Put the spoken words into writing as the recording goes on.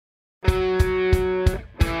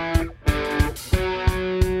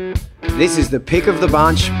This is the Pick of the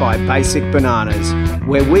Bunch by Basic Bananas,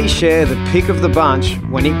 where we share the pick of the bunch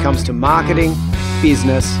when it comes to marketing,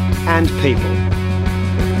 business, and people.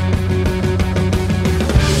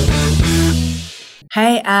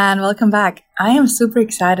 Hey, and welcome back. I am super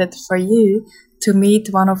excited for you to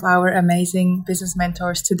meet one of our amazing business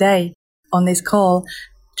mentors today on this call,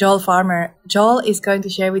 Joel Farmer. Joel is going to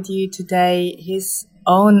share with you today his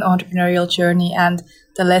own entrepreneurial journey and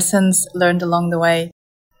the lessons learned along the way,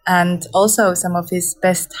 and also some of his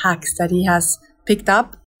best hacks that he has picked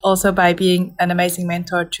up also by being an amazing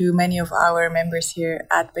mentor to many of our members here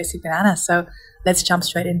at Basic Bananas. So let's jump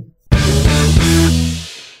straight in.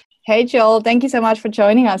 Hey, Joel, thank you so much for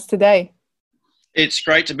joining us today. It's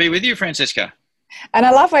great to be with you, Francisca. And I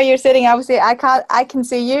love where you're sitting. Obviously, I can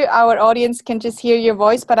see you. Our audience can just hear your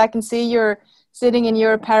voice, but I can see you're sitting in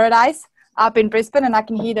your paradise up in Brisbane, and I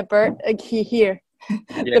can hear the birds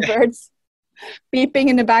beeping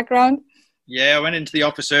in the background. Yeah, I went into the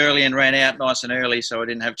office early and ran out nice and early, so I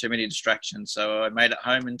didn't have too many distractions. So I made it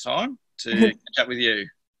home in time to catch up with you.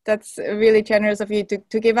 That's really generous of you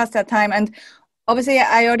to give us that time. And obviously,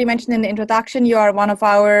 I already mentioned in the introduction, you are one of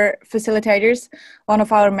our facilitators, one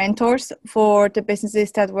of our mentors for the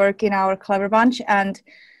businesses that work in our Clever Bunch. And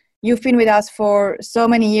you've been with us for so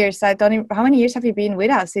many years. How many years have you been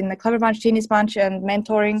with us in the Clever Bunch, Genius Bunch, and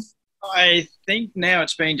mentoring? I think now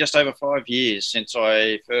it's been just over 5 years since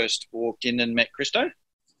I first walked in and met Christo.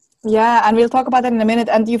 Yeah, and we'll talk about that in a minute.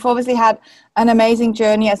 And you've obviously had an amazing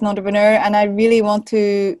journey as an entrepreneur, and I really want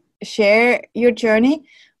to share your journey,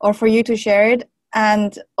 or for you to share it,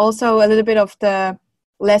 and also a little bit of the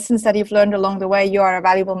lessons that you've learned along the way. You are a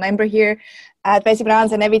valuable member here at Basic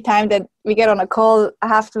Bananas, and every time that we get on a call, I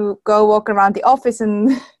have to go walk around the office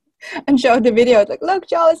and show the video. It's like, look,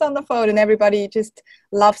 Joel is on the phone, and everybody just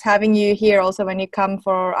loves having you here also when you come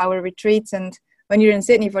for our retreats and when you're in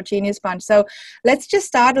Sydney for Genius Bunch. So let's just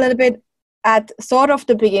start a little bit at sort of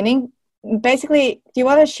the beginning. Basically, do you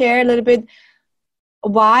want to share a little bit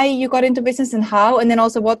why you got into business and how, and then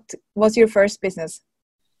also what was your first business?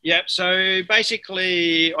 Yeah, so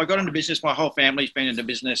basically I got into business. My whole family's been into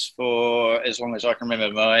business for as long as I can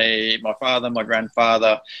remember. My father, my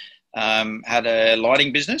grandfather had a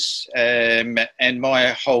lighting business, and my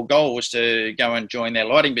whole goal was to go and join their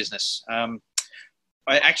lighting business. I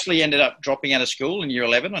actually ended up dropping out of school in year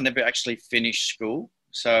 11. I never actually finished school.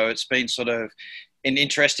 So it's been sort of an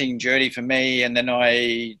interesting journey for me. And then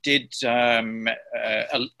I did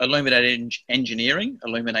illuminated engineering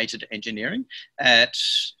at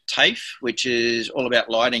TAFE, which is all about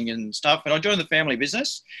lighting and stuff. And I joined the family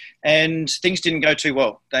business, and things didn't go too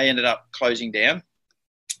well. They ended up closing down.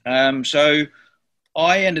 So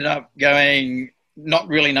I ended up not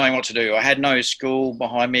really knowing what to do. I had no school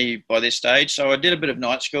behind me by this stage. So I did a bit of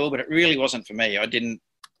night school, but it really wasn't for me. I didn't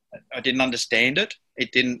understand it.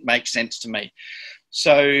 It didn't make sense to me.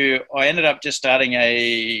 So I ended up just starting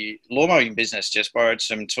a lawn mowing business, just borrowed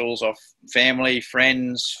some tools off family,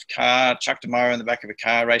 friends, car, chucked a mower in the back of a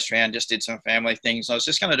car, raced around, just did some family things. I was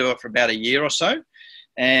just going to do it for about a year or so.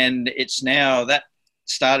 And it's now that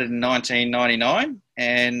started in 1999,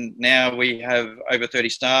 and now we have over 30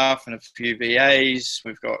 staff and a few VAs.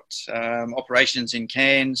 We've got operations in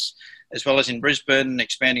Cairns as well as in Brisbane,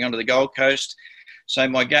 expanding onto the Gold Coast. So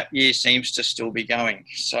my gap year seems to still be going.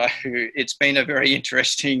 So it's been a very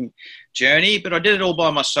interesting journey, but I did it all by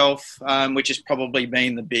myself, which has probably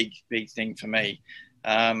been the big thing for me.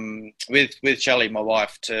 With Shelley, my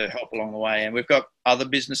wife, to help along the way. And we've got other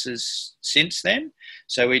businesses since then.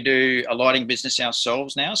 So we do a lighting business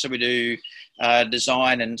ourselves now. So we do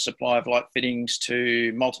design and supply of light fittings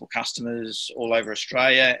to multiple customers all over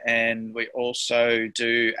Australia. And we also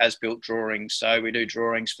do as-built drawings. So we do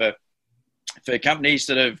drawings for companies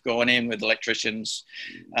that have gone in with electricians,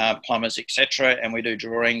 plumbers, etc. And we do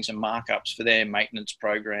drawings and markups for their maintenance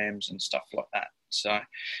programs and stuff like that. So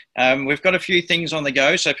we've got a few things on the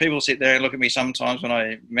go. So people sit there and look at me sometimes when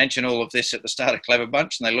I mention all of this at the start of Clever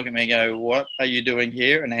Bunch, and they look at me and go, what are you doing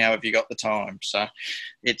here and how have you got the time? So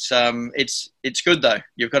it's good though.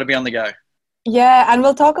 You've got to be on the go. Yeah, and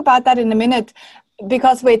we'll talk about that in a minute,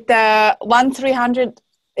 because with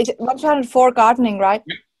 1304 gardening, right?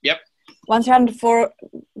 Yep. 1304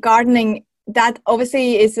 gardening, that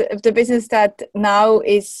obviously is the business that now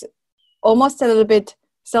is almost a little bit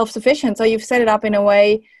self-sufficient. So you've set it up in a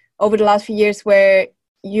way over the last few years where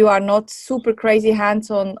you are not super crazy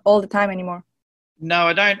hands-on all the time anymore. No,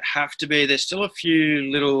 I don't have to be. There's still a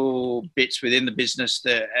few little bits within the business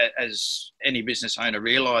that, as any business owner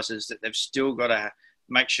realises, that they've still got to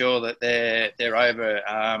make sure that they're over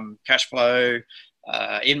cash flow,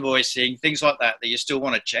 invoicing, things like that you still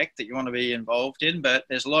want to check, that you want to be involved in. But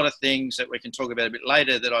there's a lot of things that we can talk about a bit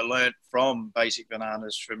later that I learned from Basic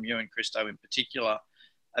Bananas, from you and Christo in particular,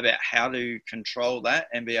 about how to control that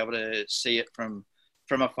and be able to see it from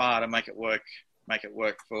afar to make it work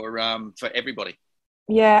for everybody.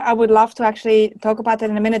 Yeah, I would love to actually talk about that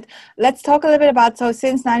in a minute. Let's talk a little bit about, so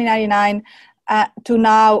since 1999 to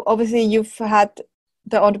now, obviously you've had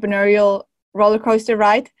the entrepreneurial roller coaster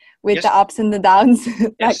ride with Yes. the ups and the downs,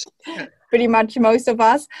 like Yes. pretty much most of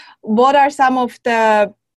us. What are some of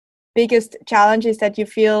the biggest challenges that you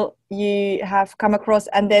feel you have come across,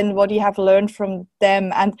 and then what you have learned from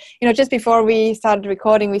them? And, you know, just before we started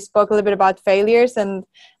recording, we spoke a little bit about failures and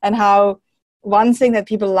how one thing that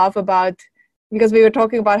people love about, because we were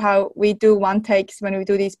talking about how we do one takes when we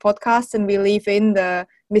do these podcasts and we leave in the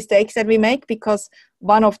mistakes that we make, because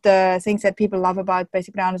one of the things that people love about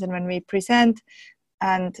Basic Bananas and when we present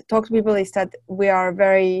and talk to people is that we are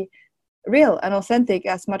very real and authentic,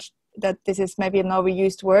 as much that this is maybe an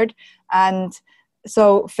overused word. And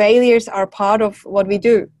so failures are part of what we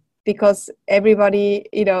do, because everybody,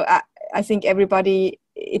 you know, I think everybody,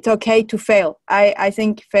 it's okay to fail. I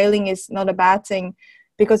think failing is not a bad thing,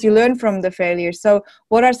 because you learn from the failures. So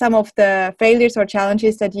what are some of the failures or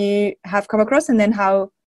challenges that you have come across, and then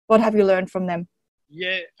what have you learned from them?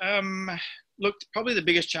 Yeah, look, probably the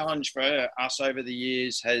biggest challenge for us over the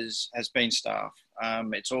years has been staff.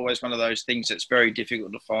 It's always one of those things that's very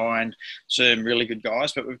difficult to find some really good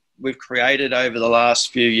guys, but we've created over the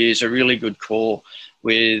last few years a really good core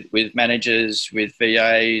with managers, with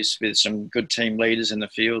VAs, with some good team leaders in the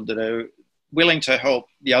field that are willing to help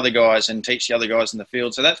the other guys and teach the other guys in the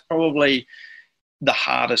field. So that's probably the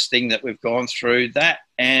hardest thing that we've gone through. That,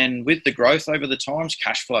 and with the growth over the times,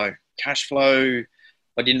 cash flow,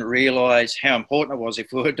 I didn't realise how important it was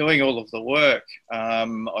if we were doing all of the work.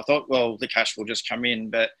 I thought, well, the cash will just come in.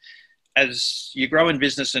 But as you grow in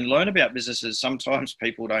business and learn about businesses, sometimes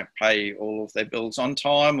people don't pay all of their bills on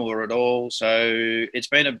time or at all. So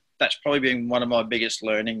that's probably been one of my biggest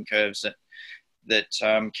learning curves,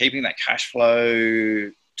 that keeping that cash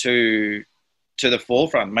flow to the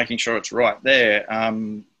forefront, making sure it's right there.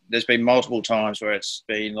 There's been multiple times where it's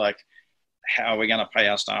been like, how are we going to pay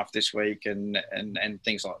our staff this week, and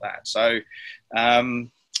things like that. So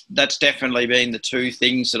that's definitely been the two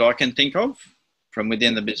things that I can think of from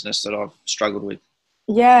within the business that I've struggled with.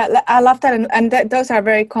 Yeah, I love that. And those are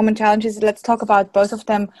very common challenges. Let's talk about both of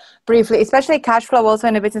them briefly, especially cash flow also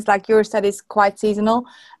in a business like yours that is quite seasonal,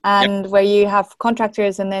 and where you have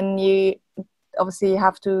contractors and then you obviously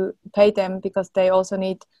have to pay them because they also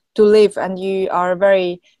need to live, and you are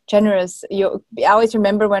very generous. I always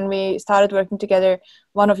remember when we started working together,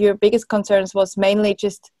 one of your biggest concerns was mainly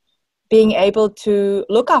just being able to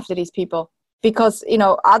look after these people, because, you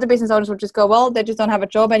know, other business owners would just go, well, they just don't have a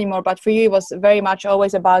job anymore. But for you, it was very much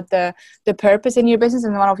always about the purpose in your business,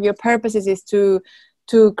 and one of your purposes is to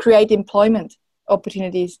create employment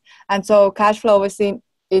opportunities. And so cash flow obviously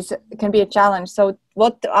can be a challenge. So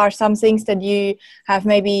what are some things that you have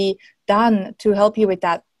maybe done to help you with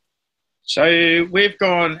that? So we've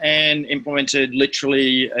gone and implemented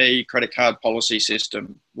literally a credit card policy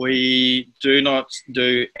system. We do not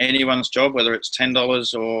do anyone's job, whether it's $10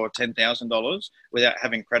 or $10,000, without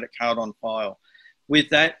having credit card on file. With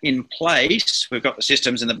that in place, we've got the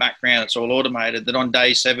systems in the background. It's all automated, that on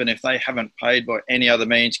day 7, if they haven't paid by any other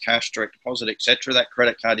means, cash, direct deposit, etc., that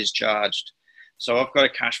credit card is charged. So I've got a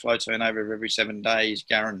cash flow turnover of every 7 days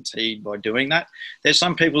guaranteed by doing that. There's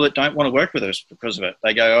some people that don't want to work with us because of it.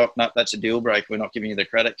 They go, oh, no, that's a deal breaker. We're not giving you the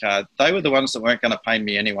credit card. They were the ones that weren't going to pay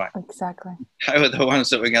me anyway. Exactly. They were the ones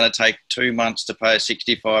that were going to take 2 months to pay a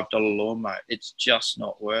 $65 lawn mower. It's just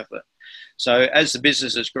not worth it. So as the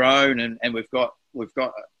business has grown and we've got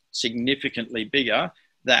significantly bigger,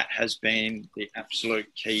 that has been the absolute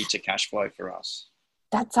key to cash flow for us.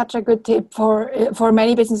 That's such a good tip for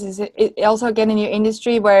many businesses. Also, again, in your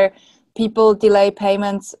industry where people delay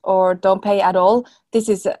payments or don't pay at all, this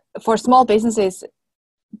is, for small businesses,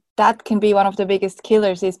 that can be one of the biggest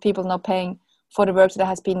killers, is people not paying for the work that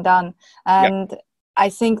has been done. And I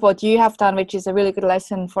think what you have done, which is a really good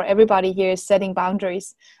lesson for everybody here, is setting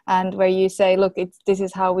boundaries, and where you say, look, this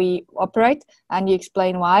is how we operate, and you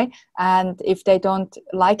explain why. And if they don't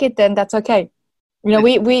like it, then that's okay. You know,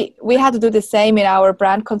 we had to do the same in our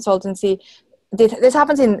brand consultancy. This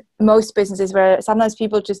happens in most businesses, where sometimes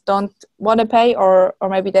people just don't want to pay, or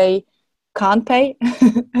maybe they can't pay,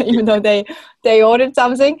 even though they ordered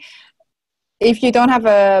something. If you don't have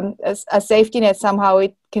a safety net, somehow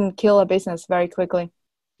it can kill a business very quickly.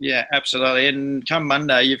 Yeah, absolutely. And come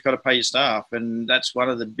Monday, you've got to pay your staff. And that's one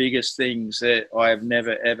of the biggest things that I have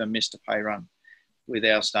never, ever missed a pay run. with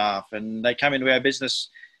our staff, and they come into our business,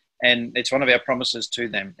 and it's one of our promises to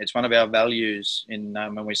them. It's one of our values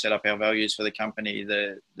when we set up our values for the company,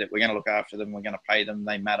 that we're going to look after them, we're going to pay them,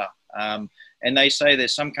 they matter. And they say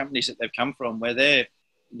there's some companies that they've come from where they're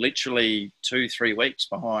literally 2-3 weeks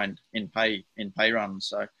behind in pay runs.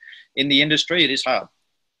 So in the industry, it is hard.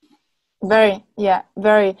 Very.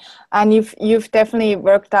 And you've definitely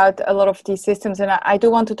worked out a lot of these systems, and I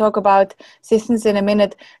do want to talk about systems in a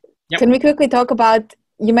minute. Yep. Can we quickly talk about,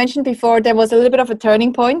 you mentioned before there was a little bit of a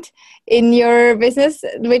turning point in your business,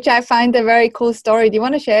 which I find a very cool story. Do you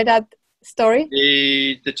want to share that story?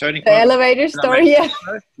 The turning point? The elevator story, yeah.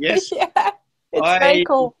 Yes. Yeah, it's very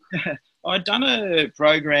cool. I'd done a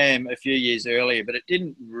program a few years earlier, but it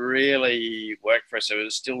didn't really work for us. It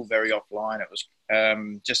was still very offline. It was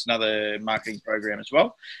just another marketing program as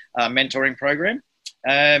well, mentoring program.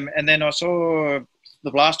 And then I saw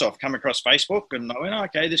the Blast Off come across Facebook, and I went,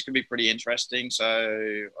 okay, this could be pretty interesting. So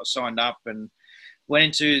I signed up and went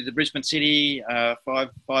into the Brisbane City five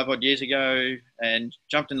odd years ago, and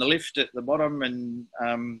jumped in the lift at the bottom, and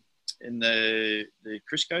in the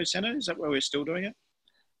Crisco Centre. Is that where we're still doing it?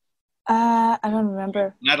 I don't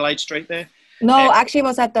remember. In Adelaide Street there? No, actually it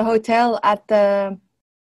was at the hotel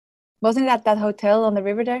wasn't it at that hotel on the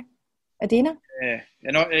river there? Adina? Yeah.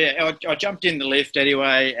 And I jumped in the lift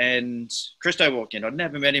anyway, and Christo walked in. I'd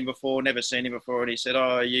never met him before, never seen him before. And he said,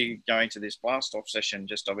 "Oh, are you going to this Blast Off session?"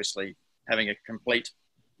 Just obviously having a complete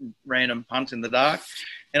random punt in the dark.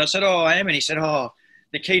 And I said, "Oh, I am." And he said, "Oh,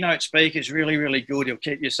 the keynote speaker is really, really good. He'll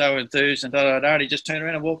keep you so enthused." And And he just turned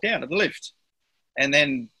around and walked out of the lift. And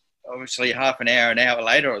then obviously an hour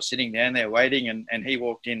later, I was sitting down there waiting, and he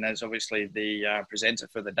walked in as obviously the presenter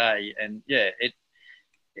for the day. And yeah,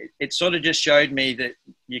 it sort of just showed me that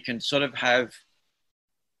you can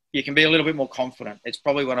be a little bit more confident. It's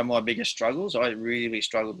probably one of my biggest struggles. I really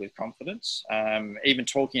struggled with confidence, even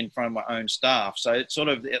talking in front of my own staff. So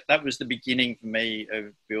that was the beginning for me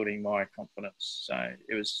of building my confidence. So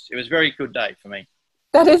it was a very good day for me.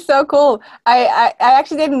 That is so cool. I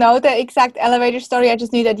actually didn't know the exact elevator story. I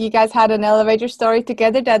just knew that you guys had an elevator story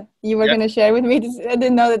together that you were going to share with me. I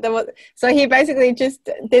didn't know that was. So he basically just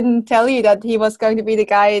didn't tell you that he was going to be the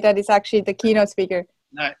guy that is actually the keynote speaker.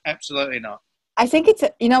 No, absolutely not. I think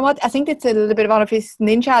you know what? I think it's a little bit one of his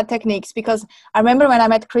ninja techniques, because I remember when I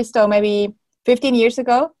met Christo maybe 15 years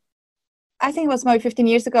ago. I think it was maybe 15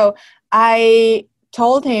 years ago. I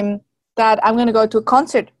told him that I'm going to go to a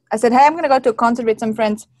concert. I said, "Hey, I'm going to go to a concert with some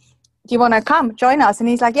friends. Do you want to come join us?" And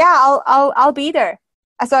he's like, "Yeah, I'll be there."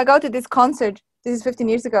 And so I go to this concert. This is 15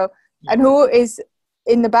 years ago. And who is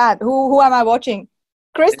in the band? Who am I watching?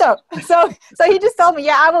 Christo. So he just told me,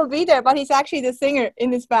 "Yeah, I will be there," but he's actually the singer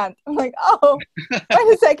in this band. I'm like, "Oh,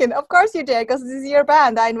 wait a second. Of course you're there, because this is your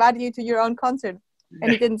band. I invited you to your own concert."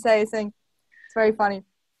 And he didn't say a thing. It's very funny.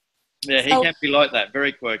 Yeah, he can be like that.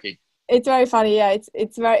 Very quirky. It's very funny. Yeah,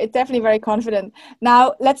 it's definitely very confident.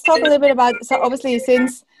 Now let's talk a little bit about. So obviously,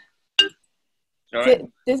 since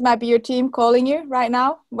this might be your team calling you right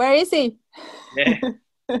now. Where is he? Yeah.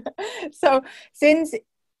 So since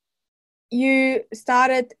you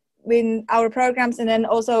started with our programs and then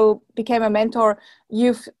also became a mentor,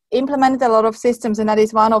 you've implemented a lot of systems, and that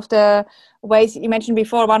is one of the ways you mentioned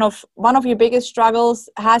before. One of your biggest struggles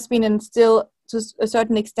has been, and still to a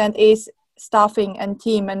certain extent is, staffing and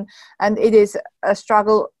team, and it is a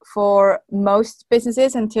struggle for most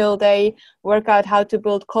businesses until they work out how to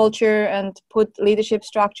build culture and put leadership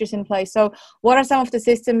structures in place. So what are some of the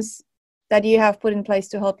systems that you have put in place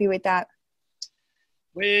to help you with that?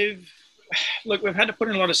 We've had to put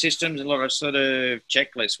in a lot of systems and a lot of sort of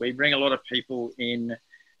checklists. We bring a lot of people in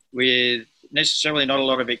with necessarily not a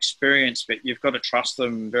lot of experience, but you've got to trust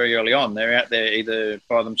them very early on. They're out there either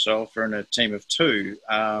by themselves or in a team of two.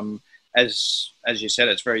 As you said,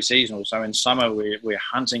 it's very seasonal. So in summer, we're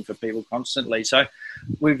hunting for people constantly. So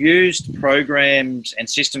we've used programs and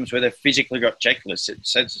systems where they've physically got checklists. It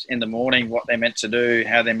says in the morning what they're meant to do,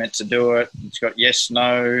 how they're meant to do it. It's got yes,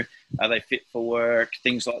 no, are they fit for work,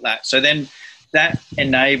 things like that. So then that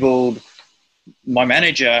enabled my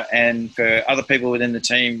manager and for other people within the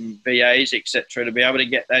team, VAs, etc., to be able to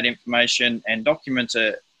get that information and document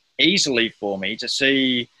it easily for me to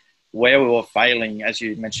see where we were failing, as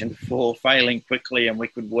you mentioned before, failing quickly, and we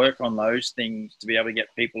could work on those things to be able to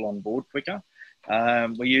get people on board quicker.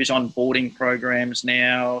 We use onboarding programs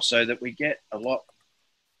now so that we get a lot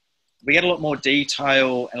more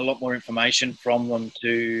detail and a lot more information from them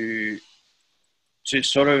to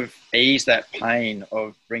sort of ease that pain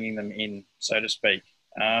of bringing them in, so to speak.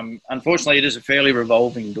 Unfortunately, it is a fairly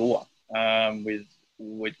revolving door with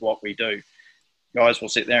what we do. Guys will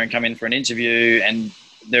sit there and come in for an interview, and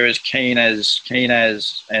they're as keen as,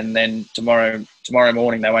 and then tomorrow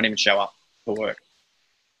morning they won't even show up for work.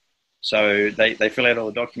 So they fill out all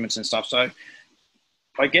the documents and stuff. So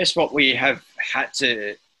I guess what we have had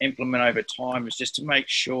to implement over time is just to make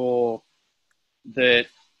sure that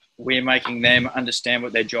we're making them understand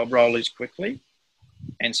what their job role is quickly,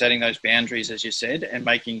 and setting those boundaries, as you said, and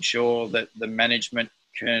making sure that the management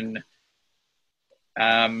can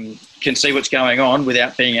see what's going on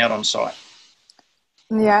without being out on site.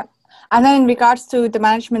 Yeah. And then in regards to the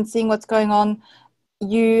management seeing what's going on,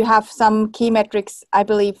 you have some key metrics, I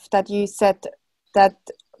believe, that you set that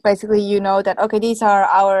basically you know that, okay, these are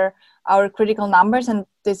our critical numbers and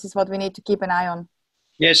this is what we need to keep an eye on.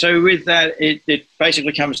 Yeah, so with that, it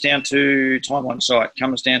basically comes down to time on site,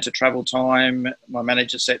 comes down to travel time. My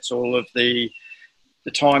manager sets all of the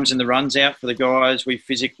times and the runs out for the guys. We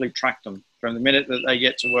physically track them from the minute that they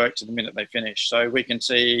get to work to the minute they finish. So we can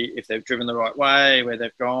see if they've driven the right way, where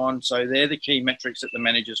they've gone. So they're the key metrics that the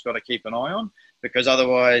manager's got to keep an eye on, because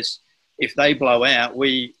otherwise, if they blow out,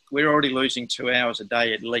 we're already losing 2 hours a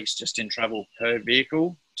day at least just in travel per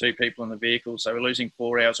vehicle, 2 people in the vehicle. So we're losing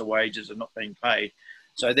 4 hours of wages and not being paid.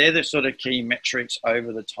 So they're the sort of key metrics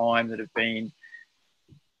over the time that have been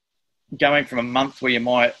going from a month where you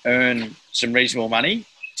might earn some reasonable money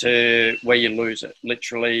to where you lose it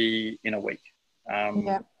literally in a week.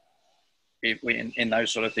 In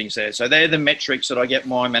those sort of things there. So they're the metrics that I get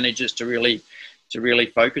my managers to really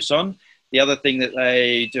focus on. The other thing that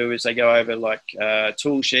they do is they go over like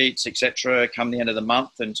tool sheets, etc., come the end of the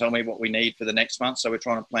month and tell me what we need for the next month. So we're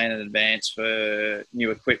trying to plan in advance for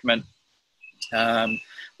new equipment, how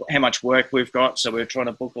much work we've got. So we're trying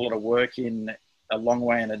to book a lot of work in a long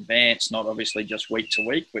way in advance, not obviously just week to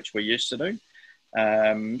week, which we used to do.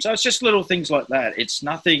 So it's just little things like that. It's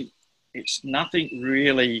nothing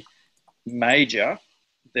really major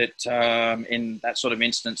that in that sort of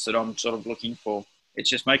instance that I'm sort of looking for. It's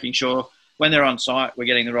just making sure when they're on site, we're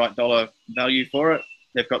getting the right dollar value for it.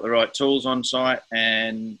 They've got the right tools on site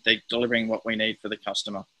and they're delivering what we need for the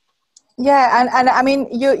customer. Yeah, and I mean,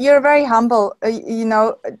 you're very humble.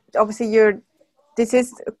 Obviously this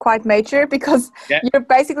is quite major because you're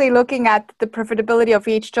basically looking at the profitability of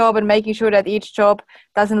each job and making sure that each job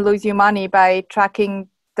doesn't lose you money by tracking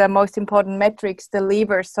the most important metrics, the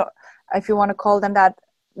levers. So if you want to call them that,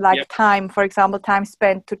 like time, for example, time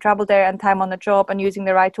spent to travel there and time on the job and using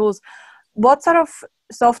the right tools. What sort of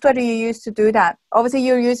software do you use to do that? Obviously,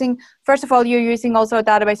 you're using also a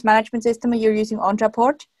database management system. You're using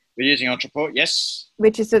Ontraport. We're using Ontraport, yes.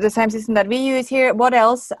 Which is the same system that we use here. What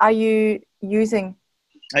else are you using?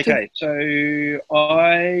 Okay, so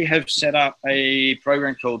I have set up a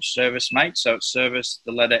program called ServiceMate. So it's service,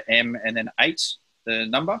 the letter M, and then 8, the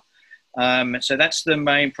number. So that's the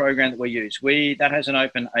main program that we use. That has an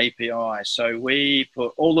open API. So we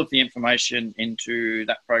put all of the information into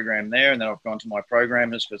that program there, and then I've gone to my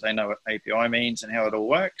programmers because they know what API means and how it all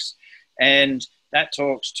works. And that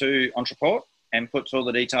talks to Ontraport and puts all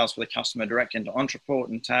the details for the customer direct into Ontraport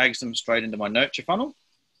and tags them straight into my nurture funnel.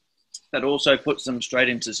 That also puts them straight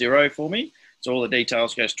into Xero for me. So all the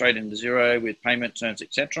details go straight into Xero with payment terms,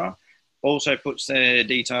 etc. Also puts their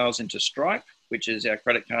details into Stripe, which is our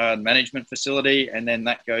credit card management facility. And then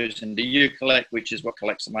that goes into UCollect, which is what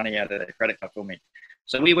collects the money out of their credit card for me.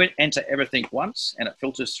 So we went enter everything once and it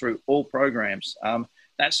filters through all programs.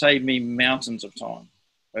 That saved me mountains of time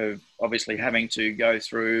of obviously having to go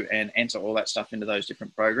through and enter all that stuff into those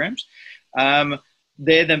different programs.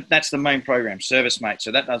 That's the main program, ServiceMate.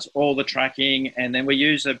 So that does all the tracking. And then we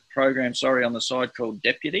use a program, on the side called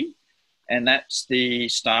Deputy. And that's the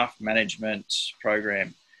staff management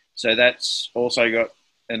program. So that's also got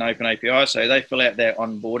an open API. So they fill out their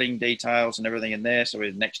onboarding details and everything in there. So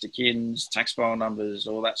with next to kins, tax file numbers,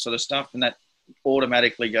 all that sort of stuff. And that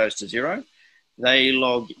automatically goes to Xero. They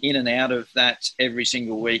log in and out of that every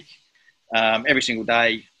single week, every single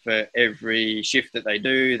day for every shift that they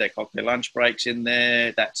do. They clock their lunch breaks in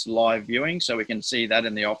there. That's live viewing. So we can see that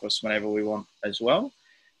in the office whenever we want as well.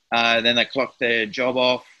 Then they clock their job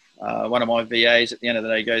off. One of my VAs at the end of the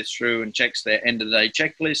day goes through and checks their end of the day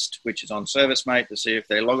checklist, which is on ServiceMate, to see if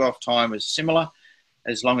their log off time is similar.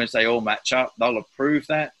 As long as they all match up, they'll approve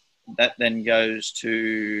that. That then goes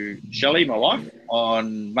to Shelley, my wife,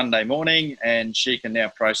 on Monday morning, and she can now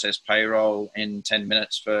process payroll in 10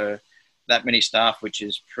 minutes for that many staff, which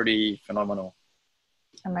is pretty phenomenal.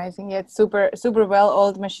 Amazing. Yeah, it's super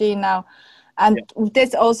well-oiled machine now. And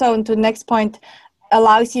this also, to the next point,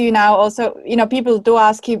 allows you now also, people do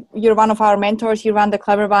ask you, you're one of our mentors, you run the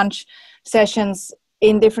Clever Bunch sessions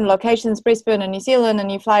in different locations, Brisbane and New Zealand, and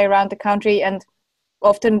you fly around the country, and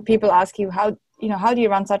often people ask you, how how do you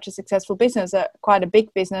run such a successful business, quite a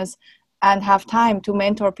big business, and have time to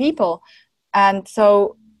mentor people? And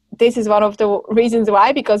so this is one of the reasons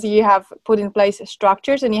why, because you have put in place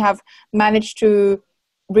structures and you have managed to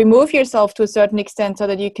remove yourself to a certain extent so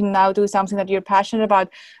that you can now do something that you're passionate about.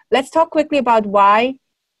 Let's talk quickly about why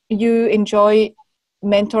you enjoy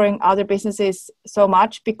mentoring other businesses so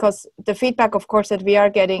much, because the feedback, of course, that we are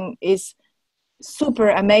getting is super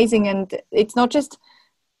amazing. And it's not just,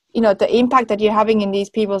 the impact that you're having in these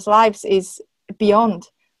people's lives is beyond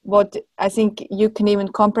what I think you can even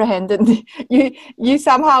comprehend. And you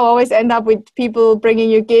somehow always end up with people bringing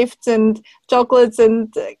you gifts and chocolates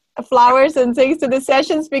and flowers and things to the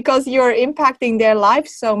sessions because you're impacting their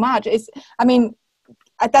lives so much.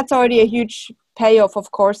 That's already a huge payoff,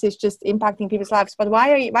 of course. It's just impacting people's lives. But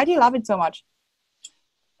why do you love it so much?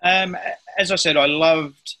 As I said, I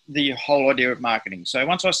loved the whole idea of marketing. So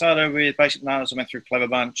once I started with Basic Bananas, I went through Clever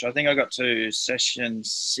Bunch. I think I got to session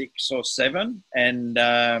 6 or 7. And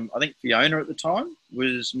I think Fiona at the time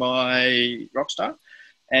was my rock star.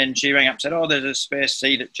 And she rang up and said, there's a spare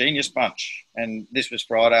seat at Genius Bunch. And this was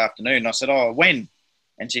Friday afternoon. And I said, when?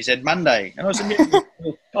 And she said, Monday. And I said,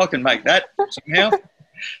 I can make that somehow.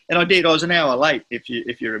 And I did. I was an hour late, if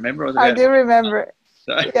you remember. I do remember.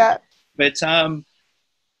 So, yeah. But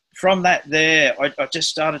from that there, I just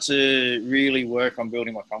started to really work on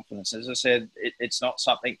building my confidence. As I said, it's not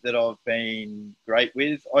something that I've been great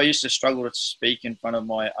with. I used to struggle to speak in front of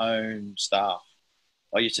my own staff.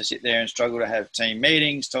 I used to sit there and struggle to have team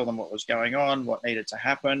meetings, tell them what was going on, what needed to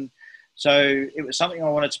happen. So it was something I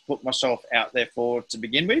wanted to put myself out there for to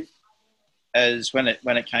begin with. As when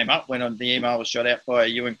it came up, when the email was shot out by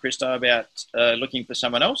you and Christo about looking for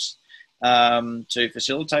someone else to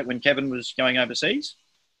facilitate when Kevin was going overseas.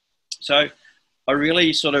 So I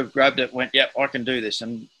really sort of grabbed it and went, yep, I can do this.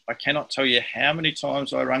 And I cannot tell you how many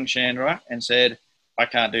times I rung Chandra and said, I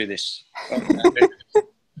can't do this.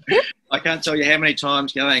 I can't tell you how many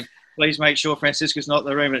times going, please make sure Francisca's not in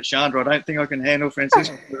the room at Chandra. I don't think I can handle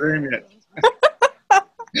Francisca in the room yet.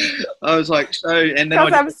 I was like, and then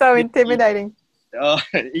I'm so intimidating.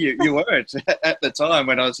 You weren't at the time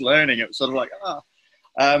when I was learning. It was sort of like,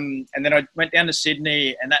 and then I went down to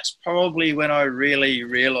Sydney, and that's probably when I really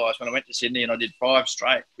realised, when I went to Sydney and I did 5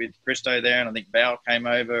 straight with Christo there, and I think Val came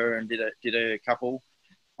over and did a couple,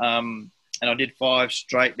 and I did 5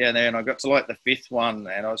 straight down there, and I got to like the 5th one,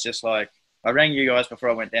 and I was just like, I rang you guys before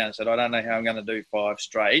I went down and said, I don't know how I'm going to do 5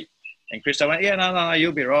 straight. And Christo went, yeah, no,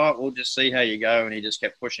 you'll be right. We'll just see how you go. And he just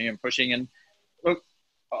kept pushing and pushing. And look,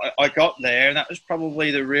 I got there, and that was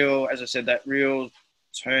probably the real, as I said, that real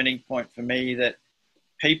turning point for me, that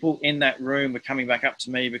people in that room were coming back up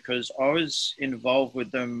to me because I was involved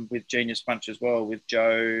with them with Genius Bunch as well, with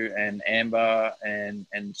Joe and Amber and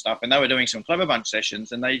stuff. And they were doing some Clever Bunch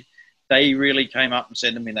sessions, and they really came up and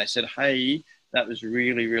said to me, they said, hey, that was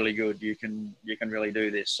really, really good. You can really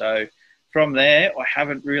do this. So from there, I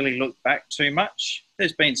haven't really looked back too much.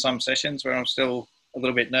 There's been some sessions where I'm still a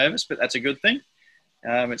little bit nervous, but that's a good thing.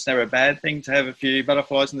 It's never a bad thing to have a few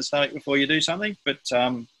butterflies in the stomach before you do something, but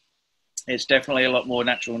it's definitely a lot more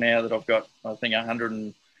natural now that I've got, I think, 100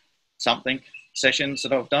 and something sessions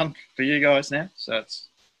that I've done for you guys now. So it's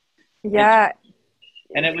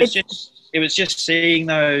and it was just seeing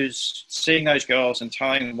those girls and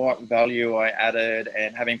telling them what value I added,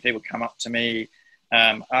 and having people come up to me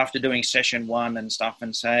after doing session 1 and stuff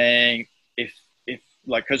and saying, if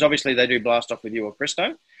because obviously they do blast off with you or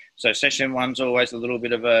Christo. So session 1's always a little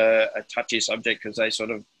bit of a touchy subject, because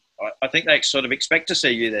I think they sort of expect to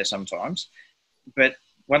see you there sometimes. But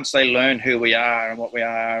once they learn who we are and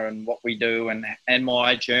what we do and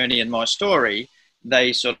my journey and my story,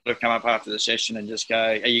 they sort of come up after the session and just go,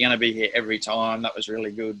 are you going to be here every time? That was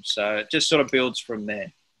really good. So it just sort of builds from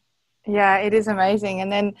there. Yeah, it is amazing.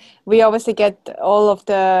 And then we obviously get all of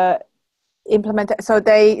the so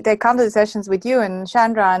they come to the sessions with you and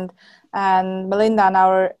Chandra and Melinda and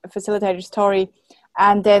our facilitator Tori,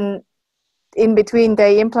 and then in between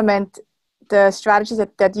they implement the strategies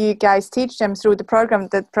that you guys teach them through the program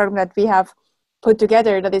that we have put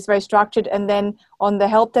together, that is very structured. And then on the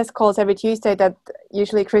help desk calls every Tuesday that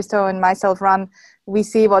usually Christo and myself run, we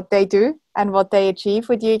see what they do and what they achieve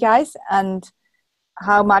with you guys and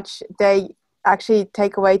how much they actually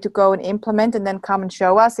take away to go and implement and then come and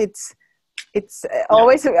show us. It's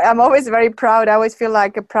always, I'm always very proud. I always feel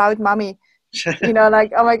like a proud mommy,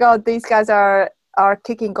 like, oh my God, these guys are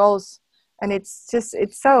kicking goals. And it's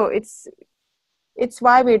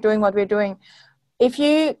why we're doing what we're doing. If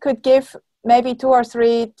you could give maybe 2 or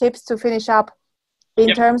 3 tips to finish up in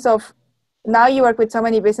terms of, now you work with so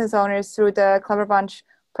many business owners through the Clever Bunch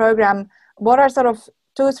program, what are sort of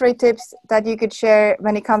 2 or 3 tips that you could share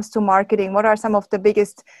when it comes to marketing? What are some of the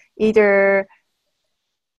biggest either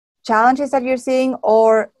challenges that you're seeing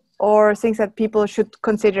or things that people should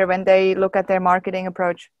consider when they look at their marketing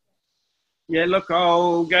approach? Yeah, look,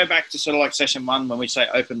 I'll go back to sort of like session 1 when we say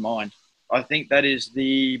open mind. I think that is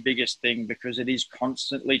the biggest thing because it is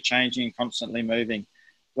constantly changing, constantly moving.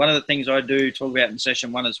 One of the things I do talk about in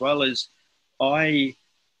session 1 as well is I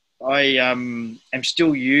am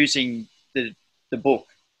still using the book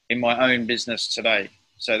in my own business today.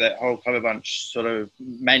 So that whole Clever Bunch sort of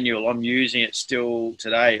manual, I'm using it still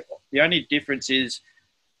today. The only difference is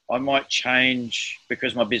I might change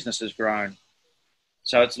because my business has grown.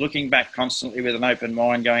 So it's looking back constantly with an open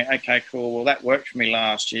mind going, okay, cool, well, that worked for me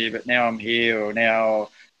last year, but now I'm here, or now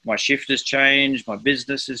my shift has changed, my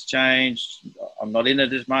business has changed, I'm not in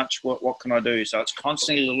it as much, what can I do? So it's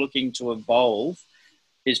constantly looking to evolve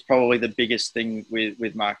is probably the biggest thing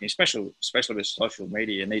with marketing, especially with social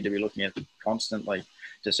media. You need to be looking at it constantly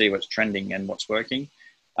to see what's trending and what's working.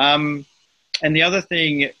 And the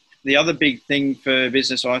other big thing for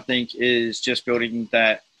business, I think, is just building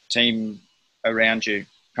that team around you,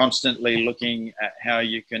 constantly looking at how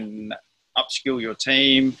you can upskill your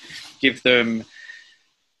team, give them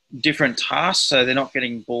different tasks so they're not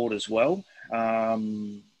getting bored as well.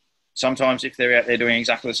 Sometimes if they're out there doing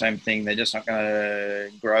exactly the same thing, they're just not going to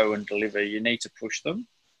grow and deliver. You need to push them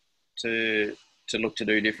to look to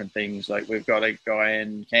do different things. Like we've got a guy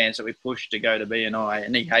in Cairns that we pushed to go to BNI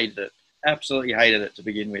and he hated it, absolutely hated it to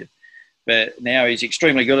begin with. But now he's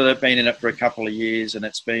extremely good at it, been in it for a couple of years, and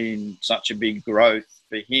it's been such a big growth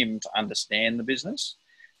for him to understand the business.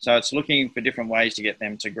 So it's looking for different ways to get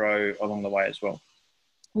them to grow along the way as well.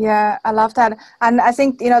 Yeah, I love that. And I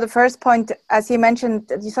think, the first point, as you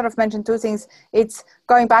mentioned, you sort of mentioned 2 things. It's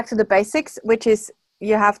going back to the basics, which is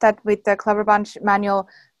you have that with the Clever Bunch manual.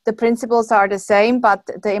 The principles are the same, but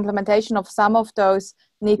the implementation of some of those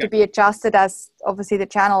need to be adjusted as obviously the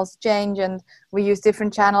channels change and we use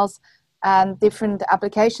different channels and different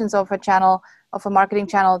applications of a channel, of a marketing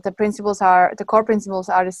channel. The core principles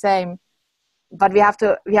are the same, but we have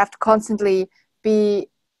to constantly be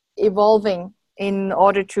evolving in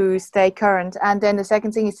order to stay current. And then the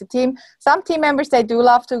second thing is the team. Some team members, they do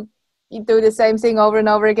love to do the same thing over and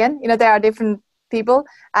over again. There are different people,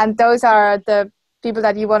 and those are the people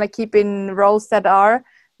that you want to keep in roles that are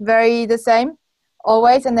very the same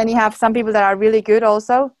always. And then you have some people that are really good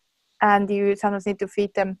also, and you sometimes need to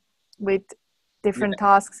feed them with different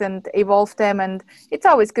tasks and evolve them. And it's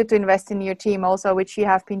always good to invest in your team also, which you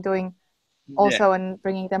have been doing also, and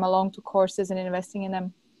bringing them along to courses and investing in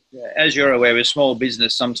them. Yeah, as you're aware, with small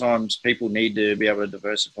business, sometimes people need to be able to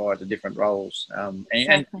diversify to different roles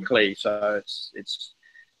and quickly. So it's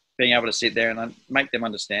being able to sit there and make them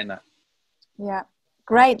understand that. Yeah,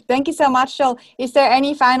 great. Thank you so much, Joel. Are there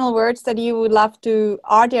any final words that you would love to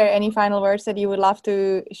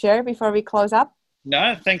share before we close up?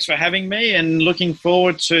 No, thanks for having me, and looking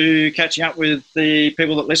forward to catching up with the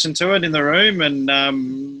people that listen to it in the room,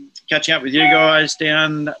 and catching up with you guys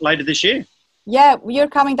down later this year. Yeah, you're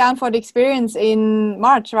coming down for the experience in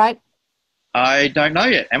March, right? I don't know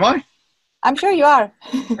yet. Am I? I'm sure you are.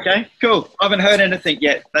 Okay, cool. I haven't heard anything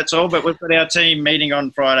yet. That's all. But we've got our team meeting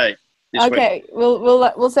on Friday. Okay,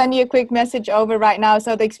 we'll send you a quick message over right now.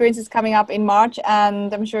 So the experience is coming up in March,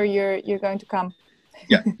 and I'm sure you're going to come.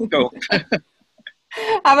 Yeah, cool.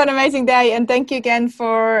 Have an amazing day, and thank you again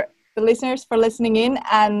for the listeners for listening in.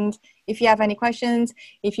 And if you have any questions,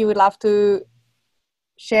 if you would love to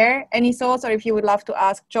share any thoughts, or if you would love to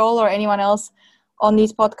ask Joel or anyone else on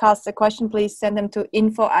these podcasts a question, please send them to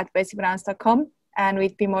info@basicbananas.com, and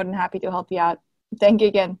we'd be more than happy to help you out. Thank you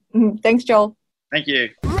again. Thanks, Joel. Thank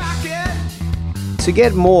you. To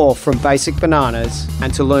get more from Basic Bananas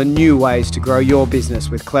and to learn new ways to grow your business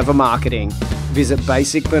with clever marketing, visit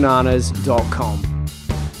basicbananas.com.